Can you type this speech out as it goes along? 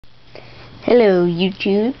Hello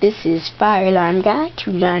YouTube, this is Fire Alarm Guy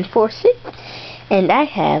 2946 and I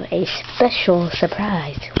have a special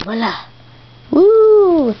surprise. Voila!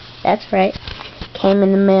 Woo! That's right. Came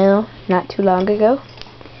in the mail not too long ago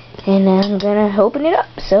and I'm gonna open it up.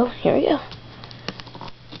 So here we go.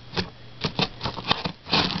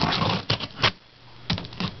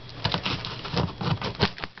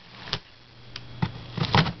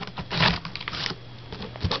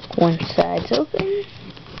 One side's open.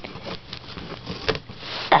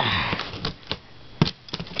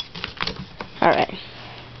 Alright.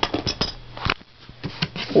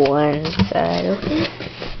 One side open.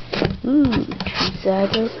 Ooh, two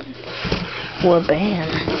sides open. Well, bam.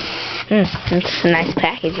 That's nice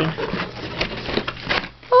packaging.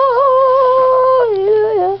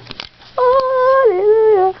 Hallelujah.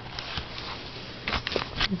 Hallelujah.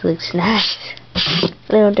 This looks nice. A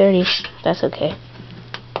little dirty. That's okay.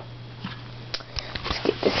 Let's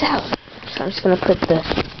get this out. So I'm just going to put the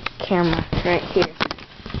camera right here.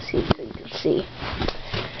 See so you can see.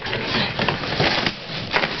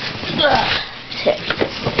 It's heavy.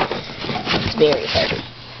 It's very heavy.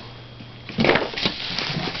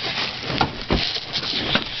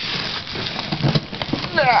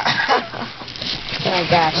 Oh my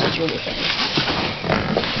gosh, it's really heavy.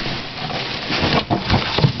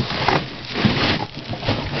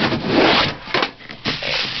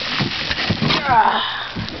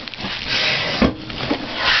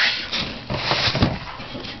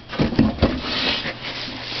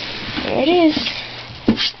 There it is.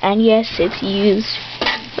 And yes, it's used,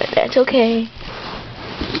 but that's okay.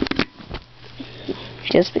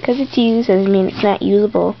 Just because it's used doesn't mean it's not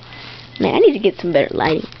usable. Man, I need to get some better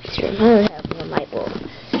lighting this room. I don't have one light bulb.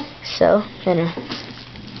 So, I'm gonna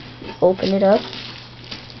open it up.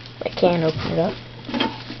 I can't open it up.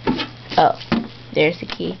 Oh, there's the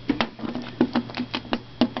key.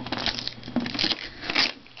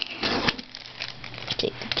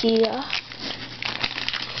 Take the key off.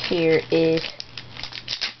 Here is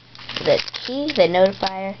the key, the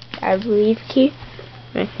notifier, I believe key,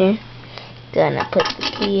 right there. Gonna put the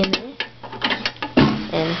key in there,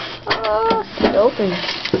 and oh, it opens.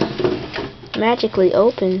 Magically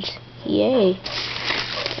opens. Yay!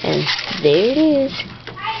 And there it is.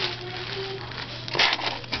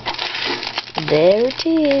 There it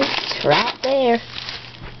is, right there.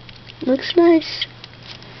 Looks nice.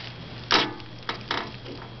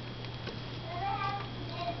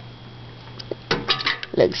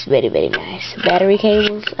 Looks very, very nice. Battery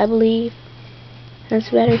cables, I believe. That's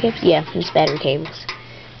battery cables? Yeah, it's battery cables.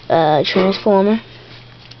 Transformer.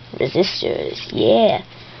 Resistors. Yeah.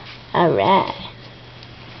 Alright.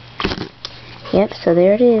 Yep, so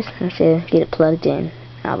there it is. Let's get it plugged in.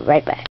 I'll be right back.